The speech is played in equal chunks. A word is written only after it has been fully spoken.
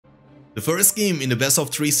The first game in the best of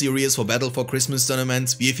 3 series for Battle for Christmas tournament,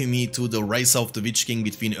 BFME2 the Rise of the Witch King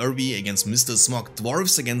between Urby against Mr.SmoKkkk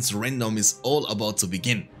Dwarves against Random is all about to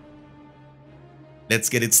begin. Let's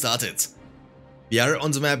get it started. We are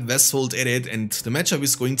on the map Westfold Edit and the matchup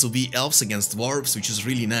is going to be Elves against Dwarves, which is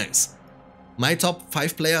really nice. My top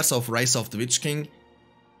 5 players of Rise of the Witch King,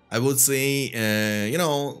 I would say, you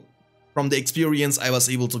know, from the experience I was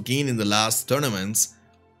able to gain in the last tournaments,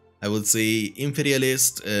 I would say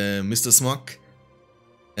Imperialist, Mr.SmoKkkk,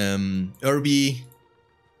 Urby,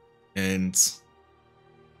 and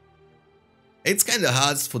it's kinda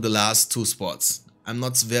hard for the last 2 spots. I'm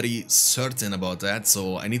not very certain about that,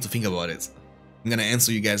 so I need to think about it. I'm gonna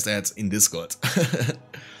answer you guys that in Discord.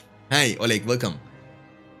 Hi, Oleg, welcome.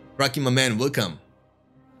 Rocky, my man, welcome.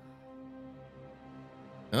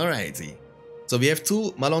 Alrighty. So we have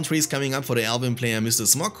 2 Malon trees coming up for the Elven player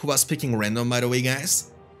Mr.SmoKkkk, who was picking random, by the way, guys.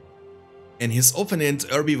 And his opponent,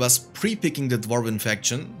 Urby, was pre-picking the Dwarven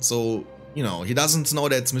faction, so, you know, he doesn't know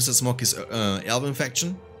that Mr.SmoKkkk is Elven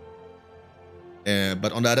faction.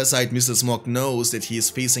 But on the other side, Mr.SmoKkkk knows that he is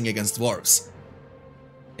facing against Dwarves.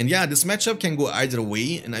 And yeah, this matchup can go either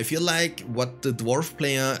way, and I feel like what the Dwarf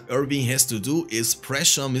player, Urby, has to do is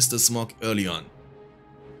pressure Mr.SmoKkkk early on.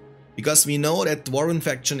 Because we know that Dwarven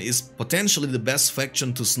faction is potentially the best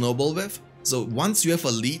faction to snowball with. So once you have a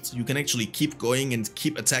lead, you can actually keep going and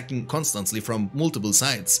keep attacking constantly from multiple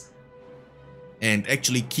sides. And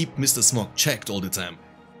actually keep Mr.SmoKkkk checked all the time.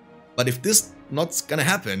 But if this not gonna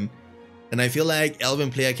happen, then I feel like Elven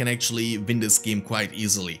player can actually win this game quite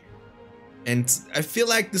easily. And I feel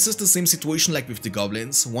like this is the same situation like with the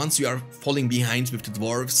Goblins. Once you are falling behind with the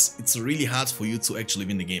Dwarves, it's really hard for you to actually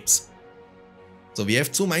win the games. So we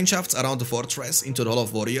have 2 mineshafts around the fortress into the Hall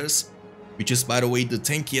of Warriors, which is, by the way, the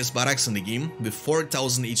tankiest barracks in the game, with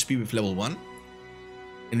 4000 HP with level 1.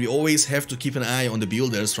 And we always have to keep an eye on the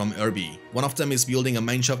builders from Urby. One of them is building a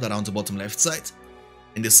mineshaft around the bottom left side,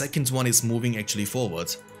 and the second one is moving actually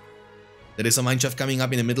forward. There is a mineshaft coming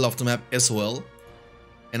up in the middle of the map as well.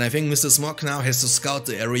 And I think Mr.SmoKkkk now has to scout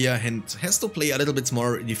the area and has to play a little bit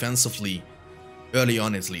more defensively, early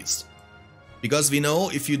on at least. Because we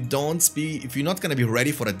know if you're not gonna be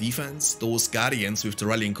ready for the defense, those Guardians with the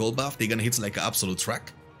Rallying Call buff, they're gonna hit like an absolute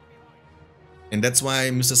truck. And that's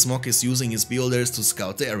why Mr.SmoKkkk is using his builders to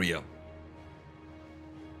scout the area.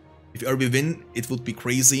 If Urby win, it would be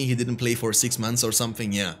crazy. He didn't play for 6 months or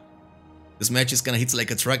something, yeah. This match is gonna hit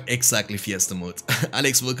like a truck, exactly Fiesta mode.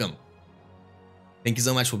 Alex, welcome. Thank you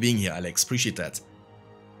so much for being here, Alex, appreciate that.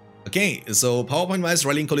 Okay, so PowerPoint wise,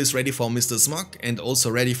 Rallying Call is ready for Mr.SmoKkkk and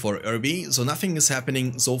also ready for Urby, so nothing is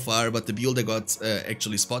happening so far, but the builder got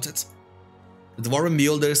actually spotted. The Dwarven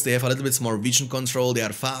builders, they have a little bit more vision control, they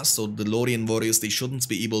are fast, so the Lorien warriors, they shouldn't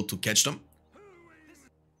be able to catch them.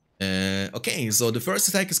 Okay, so the first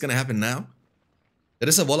attack is gonna happen now. There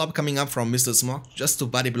is a wall up coming up from Mr.SmoKkkk just to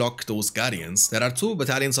body block those Guardians. There are 2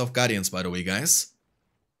 battalions of Guardians, by the way, guys.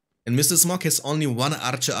 And Mr.SmoKkkk has only 1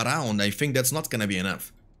 archer around. I think that's not gonna be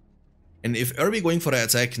enough. And if Urby going for the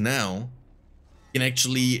attack now, can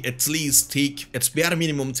actually at least take, at bare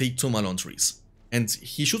minimum, take 2 Malon trees. And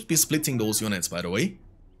he should be splitting those units, by the way.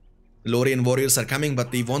 The Lorien warriors are coming,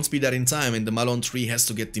 but they won't be there in time, and the Malon tree has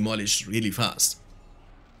to get demolished really fast.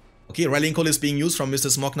 Okay, Rallying Call is being used from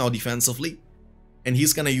Mr.SmoKkkk now defensively. And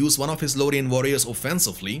he's gonna use one of his Lorien warriors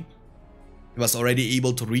offensively. He was already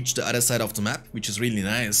able to reach the other side of the map, which is really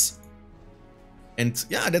nice. And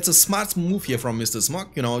yeah, that's a smart move here from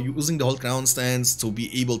Mr.SmoKkkk, you know, using the hold ground stance to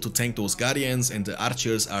be able to tank those Guardians, and the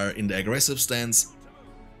archers are in the aggressive stance,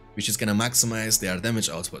 which is gonna maximize their damage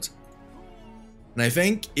output. And I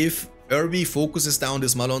think if Urby focuses down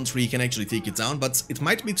this Malon tree, he can actually take it down, but it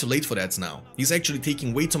might be too late for that now. He's actually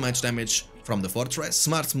taking way too much damage from the fortress.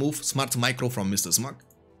 Smart move, smart micro from Mr.SmoKkkk.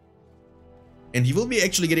 And he will be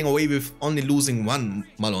actually getting away with only losing 1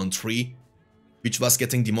 Malon tree, which was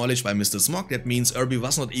getting demolished by Mr.SmoKkkk. That means Urby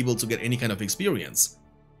was not able to get any kind of experience.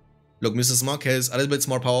 Look, Mr.SmoKkkk has a little bit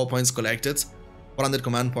more power points collected. 400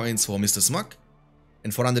 command points for Mr.SmoKkkk,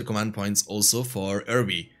 and 400 command points also for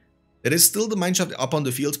Urby. There is still the mineshaft up on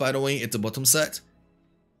the field, by the way, at the bottom side.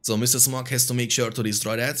 So Mr.SmoKkkk has to make sure to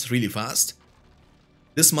destroy that really fast.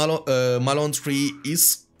 This Malon tree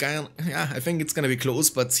is kind of, yeah, I think it's gonna be close,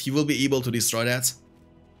 but he will be able to destroy that.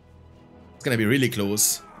 It's gonna be really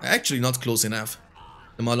close. Actually not close enough.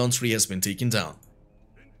 The Malon tree has been taken down.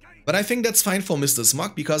 But I think that's fine for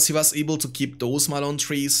Mr.SmoKkkk because he was able to keep those Malon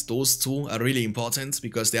trees. Those 2 are really important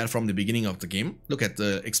because they are from the beginning of the game. Look at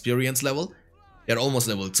the experience level. They're almost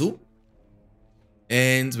level 2.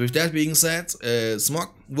 And with that being said,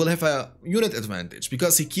 SmoKkkk will have a unit advantage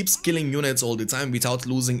because he keeps killing units all the time without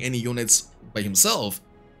losing any units by himself.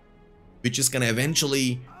 which is gonna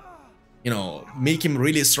eventually, you know, make him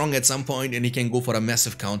really strong at some point and he can go for a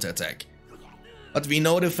massive counterattack. But we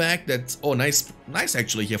know the fact that, oh nice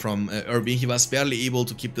actually here from Urby, he was barely able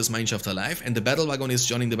to keep this mineshaft alive, and the battle wagon is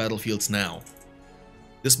joining the battlefields now.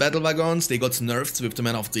 These battle wagons, they got nerfed with the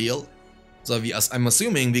Man of Steel, so I'm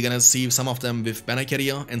assuming we're gonna see some of them with banner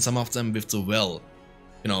carrier and some of them with the well.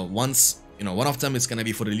 You know, one of them is gonna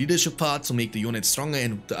be for the leadership part to make the unit stronger,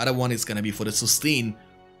 and the other one is gonna be for the sustain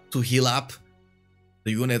to heal up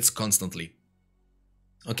the units constantly.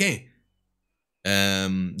 Okay.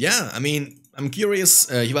 Yeah, I mean, I'm curious,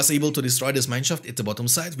 he was able to destroy this mineshaft at the bottom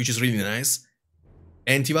side, which is really nice.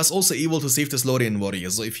 And he was also able to save this Lorien warrior,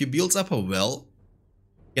 so if he builds up a well,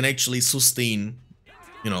 he can actually sustain,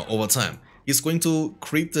 you know, over time. He's going to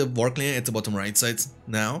creep the war clan at the bottom right side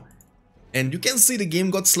now. And you can see the game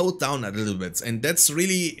got slowed down a little bit, and that's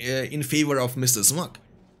really in favor of Mr.SmoKkkk.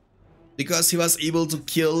 Because he was able to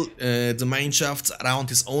kill the mineshafts around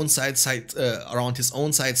his own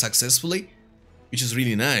side successfully, which is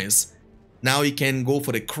really nice. Now he can go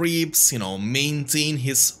for the creeps, you know, maintain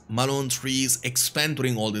his Malone trees, expand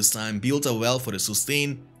during all this time, build a well for the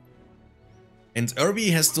sustain. And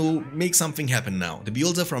Urby has to make something happen now. The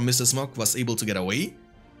builder from Mr.SmoKkkk was able to get away.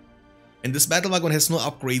 And this battle wagon has no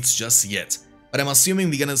upgrades just yet. But I'm assuming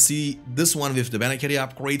we're gonna see this one with the banner carrier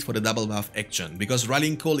upgrade for the double buff action, because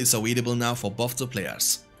Rallying Call is available now for both the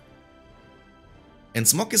players. And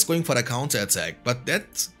SmoKkkk is going for a counter attack, but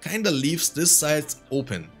that kinda leaves this side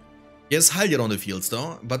open. He has Haldir on the field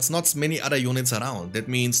though, but not many other units around. That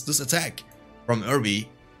means this attack from Urby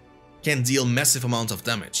can deal massive amount of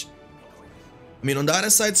damage. I mean, on the other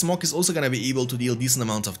side, SmoKkkk is also gonna be able to deal decent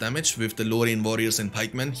amount of damage with the Lorien warriors and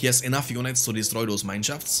pikemen. He has enough units to destroy those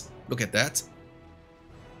mineshafts. Look at that.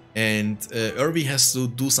 And Urby has to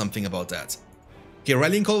do something about that. Okay,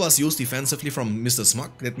 Rallying Call was used defensively from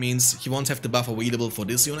Mr.SmoKkkk. That means he won't have the buff available for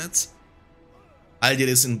this unit. Haldir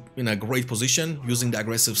is in a great position, using the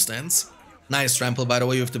aggressive stance. Nice trample, by the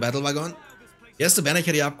way, with the battle wagon. He has the banner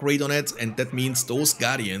carry upgrade on it, and that means those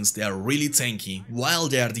guardians, they are really tanky, while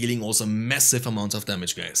they are dealing also massive amounts of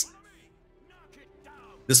damage, guys.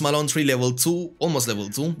 This Malone tree level 2, almost level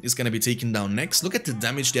 2, is gonna be taken down next. Look at the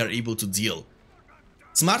damage they are able to deal.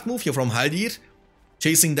 Smart move here from Haldir,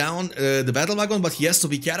 chasing down the battle wagon, but he has to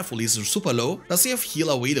be careful, he's super low. Does he have heal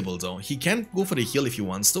available though? He can go for the heal if he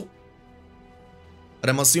wants to. But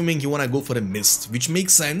I'm assuming you wanna go for the Mist, which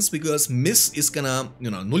makes sense because Mist is gonna, you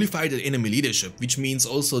know, nullify the enemy leadership, which means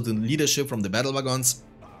also the leadership from the battle wagons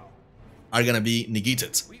are gonna be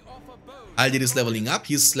negated. Haldir is leveling up,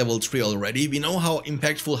 he's level 3 already. We know how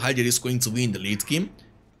impactful Haldir is going to be in the late game.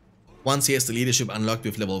 Once he has the leadership unlocked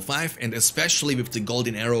with level 5, and especially with the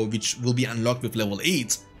golden arrow, which will be unlocked with level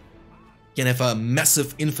 8, can have a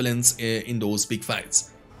massive influence in those big fights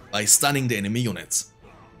by stunning the enemy units.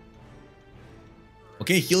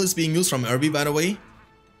 Okay, heal is being used from Urby, by the way.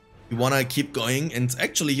 We wanna keep going, and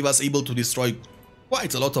actually he was able to destroy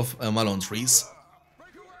quite a lot of Malone trees.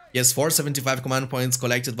 He has 475 command points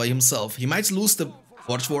collected by himself. He might lose the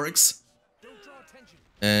Forgeworks,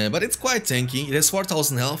 but it's quite tanky. It has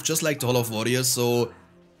 4000 health, just like the Hall of Warriors, so,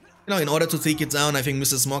 you know, in order to take it down, I think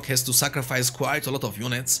Mr.SmoKkkk has to sacrifice quite a lot of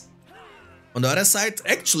units. On the other side,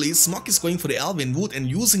 actually, SmoKkkk is going for the Elven Wood and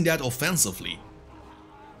using that offensively.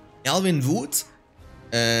 Elven Wood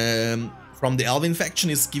from the Elven faction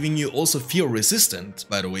is giving you also fear resistant,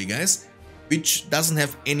 by the way, guys, which doesn't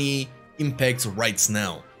have any impact right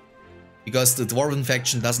now, because the Dwarven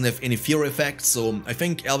faction doesn't have any fear effect. So I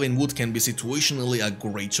think Elven Wood can be situationally a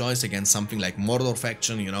great choice against something like Mordor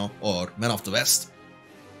faction, you know, or Man of the West,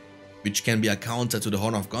 which can be a counter to the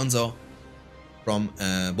Horn of Gonzo from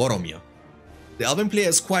Boromir. The Elven player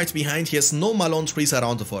is quite behind. He has no Malone trees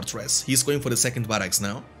around the fortress. He's going for the second barracks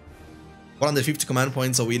now. 450 command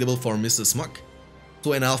points available for Mr.SmoKkkk,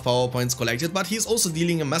 2.5 power points collected, but he's also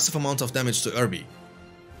dealing a massive amount of damage to Urby.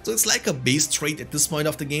 So it's like a base trait at this point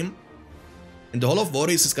of the game. And the Hall of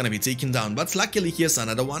Warriors is gonna be taken down, but luckily here's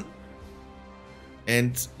another one.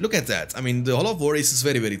 And look at that, I mean, the Hall of Warriors is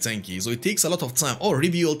very tanky, so it takes a lot of time. Oh,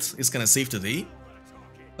 Rebuild is gonna save the day.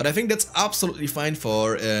 But I think that's absolutely fine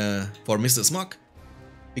for Mr.SmoKkkk,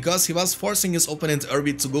 because he was forcing his opponent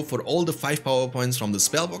Urby to go for all the 5 power points from the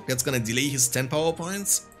spellbook. That's gonna delay his 10 power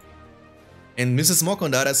points. And Mr.SmoKkkk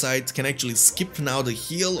on the other side can actually skip now the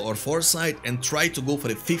heal or foresight and try to go for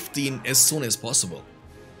the 15 as soon as possible.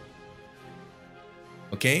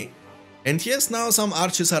 Okay, and he has now some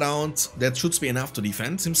archers around that should be enough to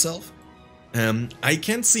defend himself. I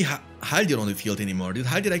can't see Haldir on the field anymore. Did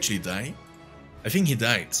Haldir actually die? I think he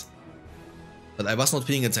died, but I was not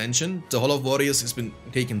paying attention. The Hall of Warriors has been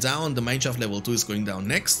taken down, the Mineshaft level 2 is going down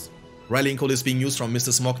next. Rallying Call is being used from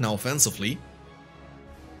Mr.SmoKkkk now offensively.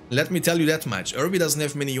 Let me tell you that much, Urby doesn't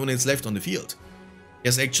have many units left on the field. He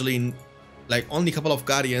has actually like only a couple of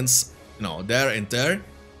Guardians, you know, there and there.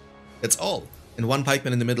 That's all. And one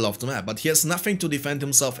Pikeman in the middle of the map. But he has nothing to defend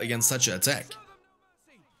himself against such an attack.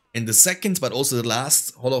 And the second, but also the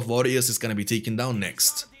last, Hall of Warriors is gonna be taken down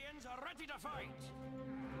next.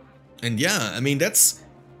 And yeah, I mean that's...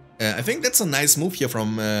 I think that's a nice move here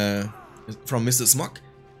from Mr.SmoKkkk.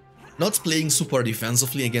 Not playing super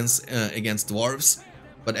defensively against dwarves,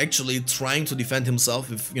 but actually trying to defend himself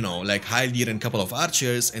with, you know, like Haldir and a couple of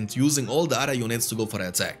archers and using all the other units to go for the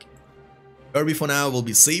attack. Urby for now will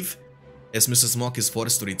be safe, as Mr.SmoKkkk is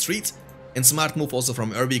forced to retreat. And smart move also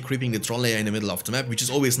from Urby, creeping the troll layer in the middle of the map, which is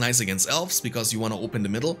always nice against elves, because you want to open the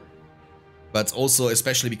middle. But also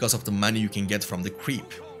especially because of the money you can get from the creep.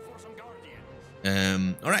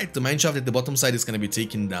 Alright, the mineshaft at the bottom side is going to be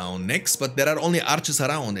taken down next, but there are only archers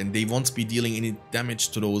around and they won't be dealing any damage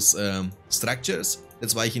to those structures.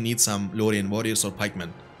 That's why he needs some Lorien warriors or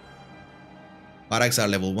pikemen. Barracks are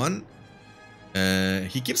level 1.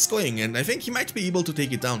 He keeps going and I think he might be able to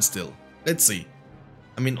take it down still. Let's see.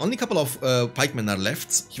 I mean, only a couple of pikemen are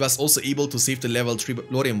left. He was also able to save the level 3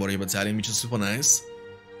 Lorien warrior battalion, which is super nice.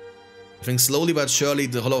 I think slowly but surely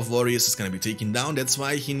the Hall of Warriors is going to be taken down. That's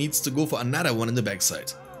why he needs to go for another one in the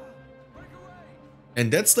backside.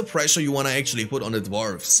 And that's the pressure you want to actually put on the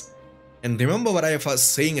dwarves. And remember what I was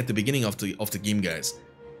saying at the beginning of the game, guys.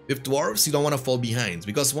 With dwarves, you don't want to fall behind,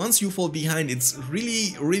 because once you fall behind, it's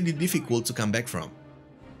really difficult to come back from.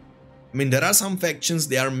 I mean, there are some factions,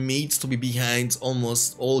 they are made to be behind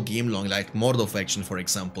almost all game long, like Mordor faction, for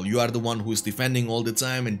example. You are the one who is defending all the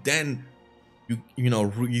time, and then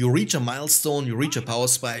you reach a milestone, you reach a power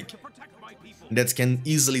spike that can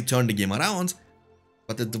easily turn the game around,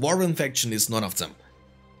 but the Dwarven faction is none of them.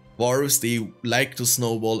 Dwarves, they like to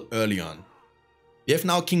snowball early on. We have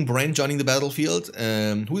now King Brand joining the battlefield,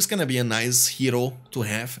 who is gonna be a nice hero to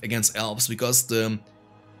have against elves, because the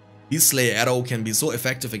Beast Slayer arrow can be so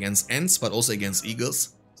effective against ants, but also against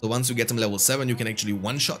eagles. So once you get them level 7, you can actually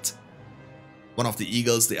one-shot one of the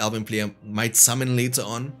eagles the elven player might summon later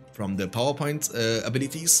on from the PowerPoint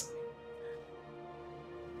abilities.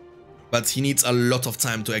 But he needs a lot of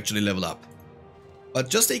time to actually level up. But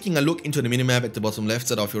just taking a look into the minimap at the bottom left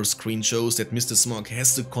side of your screen shows that Mr.SmoKkkk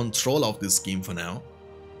has the control of this game for now.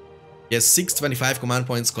 He has 625 command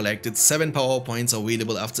points collected, 7 power points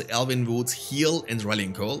available after Elven Wood, Heal and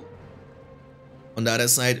Rallying Call. On the other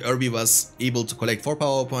side, Urby was able to collect 4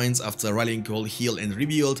 power points after Rallying Call, Heal and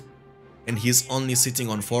Rebuild, and he's only sitting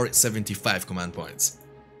on 475 command points.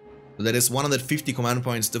 So that is 150 command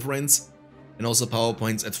points difference, and also power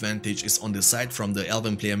points advantage is on the side from the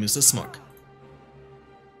Elven player Mr.SmoKkkk.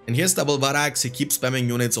 And here's double barracks, he keeps spamming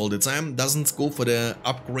units all the time, doesn't go for the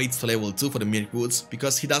upgrades to level 2 for the Mirkwoods,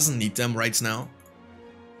 because he doesn't need them right now.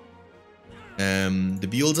 The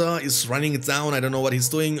builder is running it down, I don't know what he's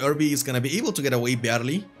doing. Urby is gonna be able to get away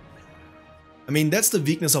barely. I mean, that's the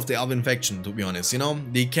weakness of the Elven faction, to be honest, you know?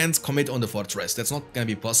 They can't commit on the fortress, that's not gonna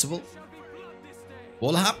be possible.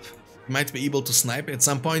 Wallhub might be able to snipe, at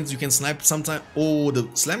some point you can snipe sometime. Oh, the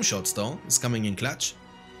slam shots though is coming in clutch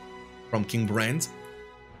from King Brand.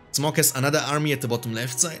 SmoKkkk has another army at the bottom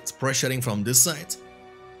left side, pressuring from this side.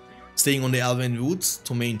 Staying on the Elven Wood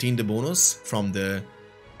to maintain the bonus from the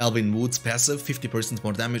Elven Wood's passive, 50%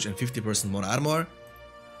 more damage and 50% more armor.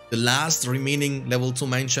 The last remaining level 2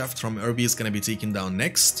 mineshaft from Urby is gonna be taken down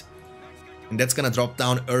next. And that's gonna drop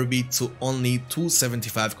down Urby to only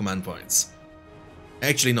 275 command points.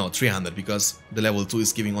 Actually no, 300, because the level 2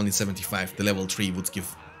 is giving only 75, the level 3 would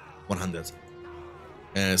give 100.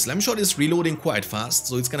 Slamshot is reloading quite fast,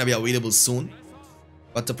 so it's gonna be available soon.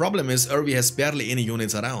 But the problem is Urby has barely any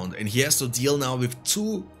units around, and he has to deal now with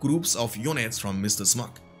 2 groups of units from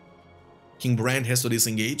Mr.SmoKkkk. King Brand has to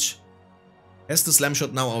disengage, has the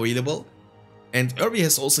Slamshot now available, and Urby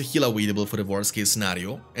has also heal available for the worst case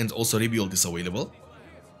scenario, and also rebuild is available.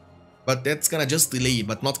 But that's gonna just delay,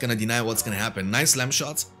 but not gonna deny what's gonna happen. Nice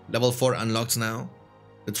Slamshot, level 4 unlocked now.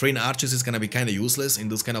 The train archers is gonna be kinda useless in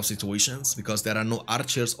those kind of situations, because there are no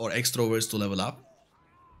archers or extroverts to level up.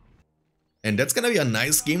 And that's gonna be a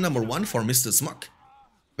nice game number 1 for Mr.SmoKkkk.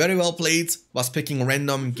 Very well played, was picking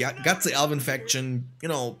random, got the Elven faction, you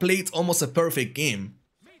know, played almost a perfect game.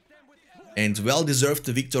 And well deserved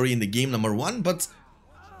the victory in the game number 1, but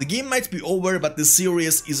the game might be over, but the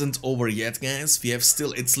series isn't over yet, guys. We have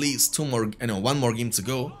still at least 1 more game to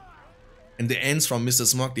go. And the ends from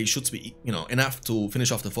Mr.SmoKkkk, they should be, you know, enough to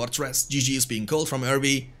finish off the fortress. GG is being called from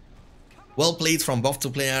Urby. Well played from both 2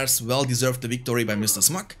 players, well deserved the victory by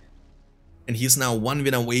Mr.SmoKkkk. And he's now 1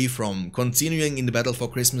 win away from continuing in the Battle for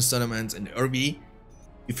Christmas tournament, and Urby,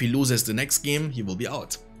 if he loses the next game, he will be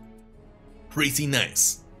out. Pretty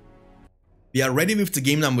nice. We are ready with the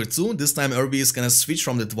game number 2. This time Urby is gonna switch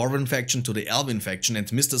from the Dwarven faction to the Elven faction, and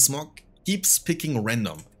Mr.SmoKkkk keeps picking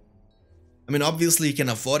random. I mean, obviously he can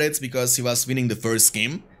afford it because he was winning the first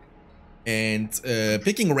game. And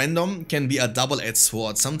picking random can be a double-edged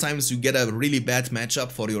sword. Sometimes you get a really bad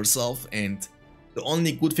matchup for yourself, and the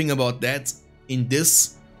only good thing about that in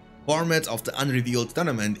this format of the unrevealed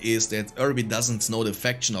tournament is that Urby doesn't know the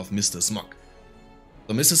faction of Mr.SmoKkkk.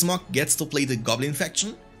 So Mr.SmoKkkk gets to play the Goblin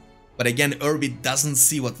faction, but again Urby doesn't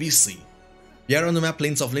see what we see. We are on the map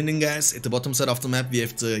Plains of Linden, guys. At the bottom side of the map we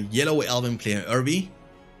have the yellow Elven player Urby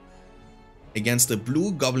against the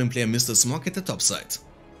blue Goblin player Mr.SmoKkkk at the top side.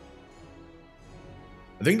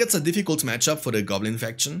 I think that's a difficult matchup for the Goblin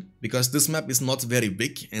faction, because this map is not very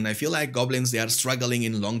big, and I feel like Goblins, they are struggling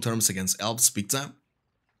in long terms against Elves big time.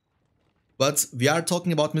 But we are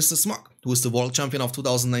talking about Mr.SmoKkkk, who is the World Champion of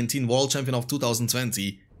 2019, World Champion of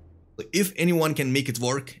 2020. So if anyone can make it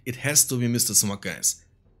work, it has to be Mr.SmoKkkk, guys.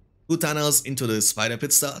 2 tunnels into the Spider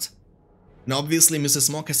Pit start. And obviously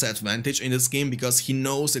Mr.SmoKkkk has an advantage in this game because he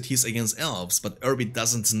knows that he's against Elves, but Urby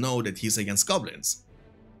doesn't know that he's against Goblins.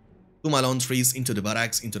 2 Malone trees into the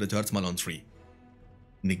barracks, into the 3rd Malone tree.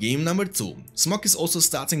 In the game number 2, SmoKkkk is also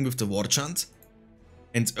starting with the War Chant,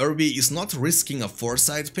 and Urby is not risking a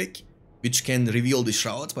foresight pick, which can reveal the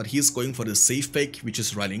Shroud, but he's going for the safe pick, which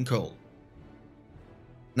is Rallying Call.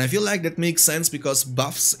 And I feel like that makes sense because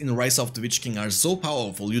buffs in Rise of the Witch King are so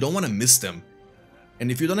powerful, you don't want to miss them. And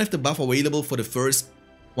if you don't have the buff available for the first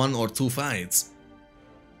 1 or 2 fights,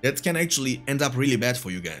 that can actually end up really bad for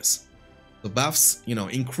you guys. The buffs, you know,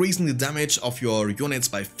 increasing the damage of your units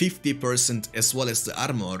by 50% as well as the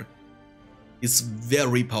armor is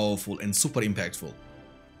very powerful and super impactful.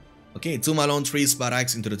 Okay, 2 Malone trees,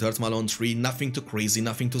 barracks into the 3rd Malone tree, nothing too crazy,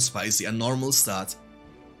 nothing too spicy, a normal start.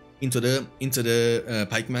 Into the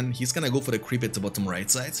pikeman, he's gonna go for the creep at the bottom right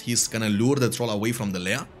side. He's gonna lure the troll away from the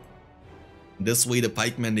lair. This way the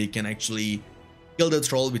pikemen, they can actually kill the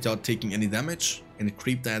troll without taking any damage and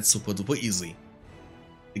creep that super duper easy.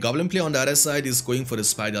 The Goblin player on the other side is going for the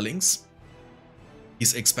Spiderlings.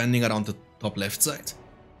 He's expanding around the top left side,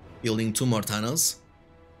 building 2 more tunnels.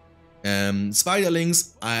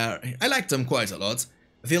 Spiderlings I like them quite a lot.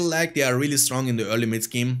 I feel like they are really strong in the early mid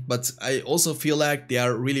game, but I also feel like they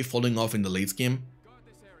are really falling off in the late game.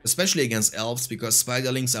 Especially against Elves, because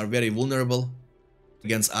Spiderlings are very vulnerable.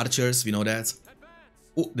 Against Archers, we know that.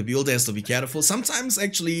 Oh, the builder has to be careful. Sometimes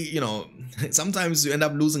actually, you know, sometimes you end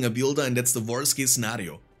up losing a builder and that's the worst case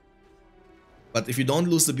scenario. But if you don't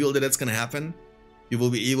lose the builder, that's gonna happen. You will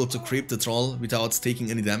be able to creep the troll without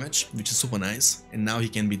taking any damage, which is super nice. And now he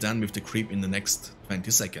can be done with the creep in the next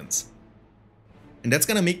 20 seconds. And that's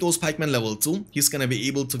gonna make those pikemen level 2. He's gonna be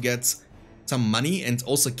able to get some money and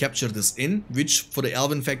also capture this inn, which for the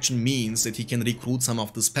Elven faction means that he can recruit some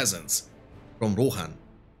of these peasants from Rohan.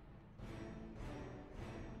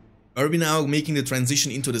 Urby now making the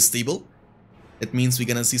transition into the stable. That means we're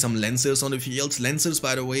gonna see some Lancers on the field. Lancers,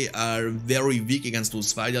 by the way, are very weak against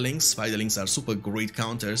those Spiderlings. Spiderlings are super great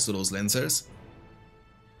counters to those Lancers.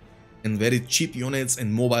 And very cheap units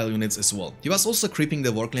and mobile units as well. He was also creeping the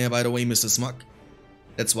Warclayer, by the way, Mr.SmoKkkk.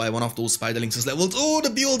 That's why one of those Spiderlings is leveled. Oh, the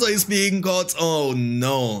builder is being got. Oh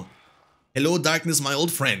no. Hello darkness, my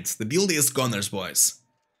old friend. The builder is goners, boys.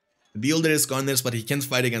 The builder is goners, but he can't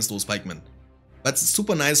fight against those pikemen. But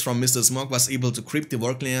super nice from Mr.SmoKkkk, was able to creep the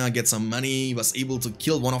Warclayer, get some money, was able to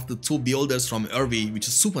kill one of the 2 builders from Urby, which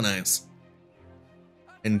is super nice.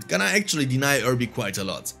 And gonna actually deny Urby quite a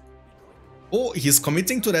lot. Oh, he's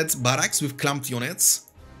committing to that barracks with clumped units.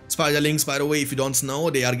 Spiderlings, by the way, if you don't know,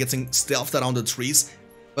 they are getting stealthed around the trees.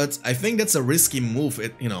 But I think that's a risky move,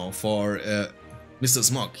 you know, for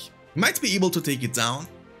Mr.SmoKkkk. He might be able to take it down.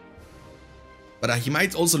 But he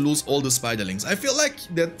might also lose all the Spiderlings. I feel like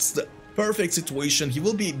that's the perfect situation. He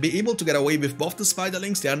will be able to get away with both the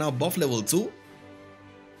Spiderlings. They are now both level 2.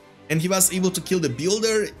 And he was able to kill the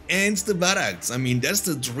builder and the barracks. I mean, that's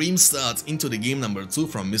the dream start into the game number 2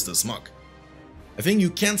 from Mr.SmoKkkk. I think you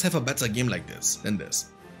can't have a better game like this than this.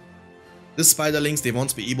 The Spiderlings, they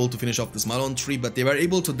won't be able to finish off this Malone tree, but they were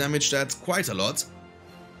able to damage that quite a lot.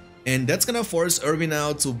 And that's gonna force Urby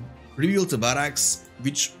now to rebuild the barracks,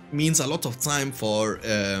 which means a lot of time for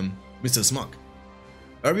Mr.SmoKkkk.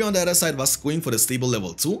 Urby on the other side was going for the stable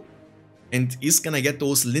level 2 and is gonna get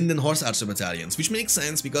those Linden Horse Archer battalions, which makes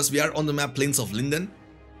sense because we are on the map Plains of Linden,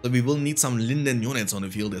 so we will need some Linden units on the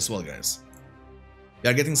field as well, guys. They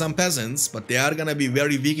are getting some peasants, but they are gonna be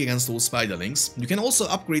very weak against those spiderlings. You can also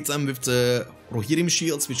upgrade them with the Rohirrim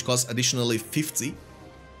shields, which cost additionally 50,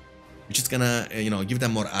 which is gonna, give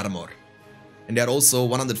them more armor. And they are also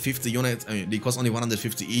 150 units, they cost only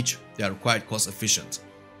 150 each. They are quite cost efficient.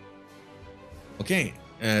 Okay,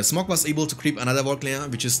 Smok was able to creep another work layer,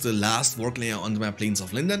 which is the last work layer on the map Plains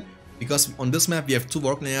of Linden, because on this map we have 2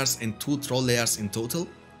 work layers and 2 troll layers in total.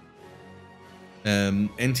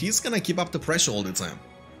 And he's gonna keep up the pressure all the time.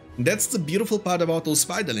 And that's the beautiful part about those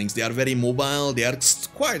spiderlings. They are very mobile, they are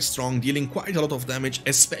quite strong, dealing quite a lot of damage,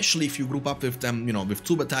 especially if you group up with them, with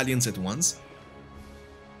 2 battalions at once.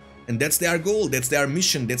 And that's their goal, that's their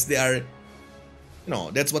mission, that's their,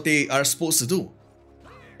 that's what they are supposed to do.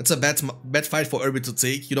 It's a bad fight for Urby to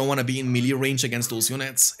take. You don't want to be in melee range against those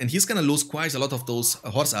units. And he's gonna lose quite a lot of those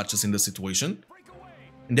horse archers in this situation.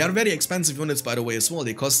 And they are very expensive units, by the way, as well.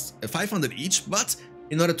 They cost 500 each, but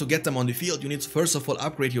in order to get them on the field, you need to first of all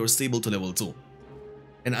upgrade your stable to level 2.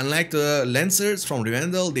 And unlike the Lancers from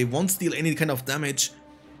Rivendell, they won't deal any kind of damage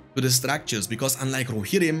to the structures, because unlike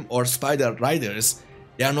Rohirrim or Spider Riders,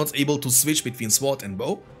 they are not able to switch between sword and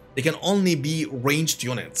bow. They can only be ranged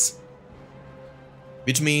units,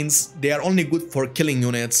 which means they are only good for killing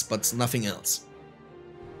units, but nothing else.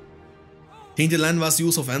 Tainted Land was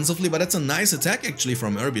used offensively, but that's a nice attack actually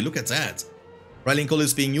from Urby, look at that. Rallying Call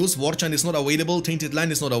is being used, War Chant is not available, Tainted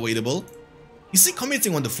Land is not available. Is he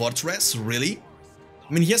committing on the fortress? Really?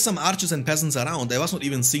 I mean, he has some archers and peasants around. I was not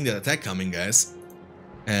even seeing that attack coming, guys.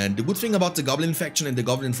 And the good thing about the Goblin faction and the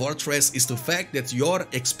Goblin fortress is the fact that your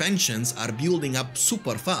expansions are building up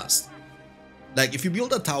super fast. Like, if you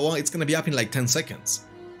build a tower, it's gonna be up in like 10 seconds.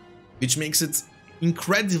 Which makes it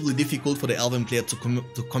incredibly difficult for the Elven player to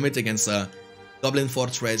commit against a Goblin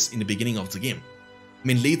fortress in the beginning of the game. I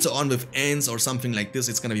mean, later on with ants or something like this,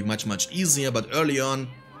 it's gonna be much easier, but early on,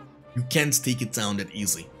 you can't take it down that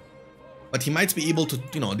easy. But he might be able to,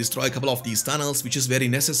 destroy a couple of these tunnels, which is very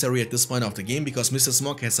necessary at this point of the game, because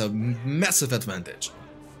Mr.SmoKkkk has a massive advantage.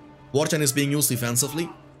 War Chant is being used defensively.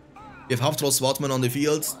 You have half-troll swordsman on the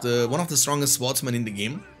field, one of the strongest swordsmen in the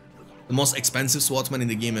game. The most expensive swordsman in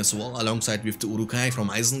the game as well, alongside with the Uruk-hai from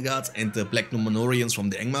Isengard and the Black Numenorians from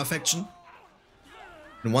the Angmar faction.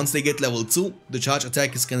 And once they get level 2, the charge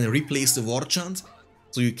attack is gonna replace the War Chant,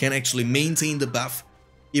 so you can actually maintain the buff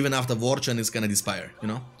even after War Chant is gonna disappear,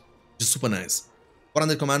 Which is super nice.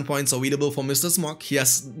 400 command points available for Mr.SmoKkkk. He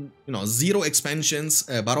has, 0 expansions,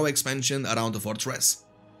 Barrow expansion around the fortress,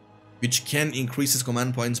 which can increase his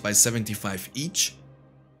command points by 75 each.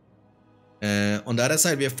 On the other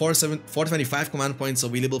side, we have 425 command points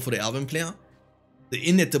available for the Elven player. The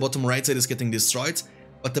inn at the bottom right side is getting destroyed,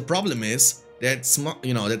 but the problem is that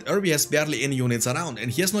that Urby has barely any units around,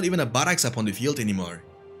 and he has not even a barracks up on the field anymore.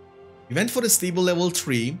 We went for the stable level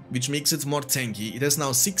 3, which makes it more tanky. It has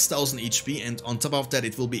now 6000 HP, and on top of that,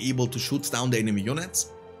 it will be able to shoot down the enemy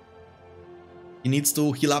units. He needs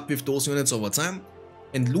to heal up with those units over time,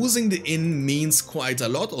 and losing the inn means quite a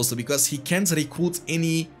lot also, because he can't recruit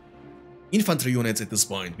any infantry units at this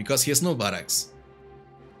point, because he has no barracks.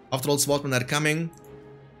 After all, swordsmen are coming.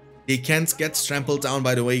 They can't get trampled down,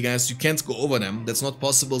 by the way, guys. You can't go over them. That's not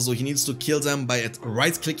possible, so he needs to kill them by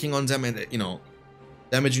right-clicking on them and,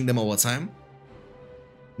 damaging them over time.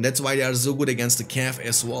 And that's why they are so good against the Cav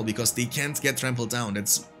as well, because they can't get trampled down.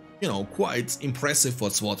 That's, quite impressive for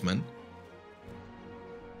swordsmen.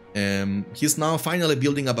 He's now finally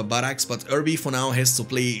building up a barracks, but Urby for now has to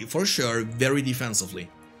play, for sure, very defensively.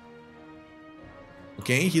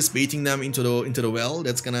 Okay, he's baiting them into the well.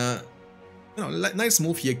 That's gonna, nice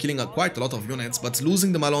move here, killing quite a lot of units, but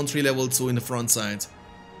losing the Malone 3 level 2 in the front side.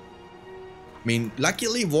 I mean,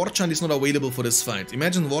 luckily War Chant is not available for this fight.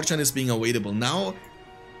 Imagine War Chant is being available now.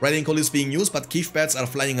 Riding Call is being used, but Cave Bats are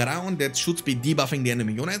flying around. That should be debuffing the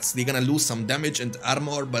enemy units. They're gonna lose some damage and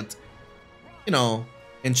armor, but,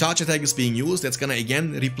 and Charge Attack is being used. That's gonna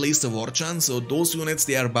again replace the War Chant. So those units,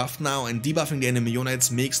 they are buffed now, and debuffing the enemy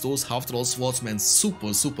units makes those half-troll swordsmen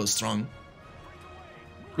super strong.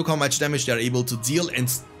 Look how much damage they are able to deal and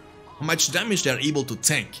how much damage they are able to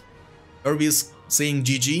tank. Urby is saying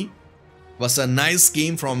GG. Was a nice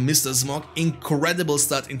game from Mr.SmoKkkk, incredible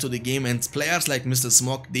start into the game, and players like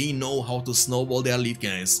Mr.SmoKkkk, they know how to snowball their lead,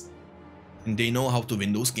 guys. And they know how to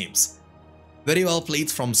win those games. Very well played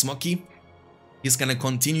from SmoKkkk. He's gonna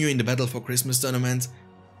continue in the Battle for Christmas tournament.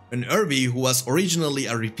 And Urby, who was originally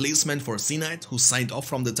a replacement for C-Knight, who signed off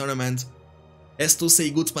from the tournament, has to say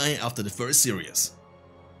goodbye after the first series.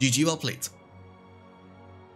 GG, well played.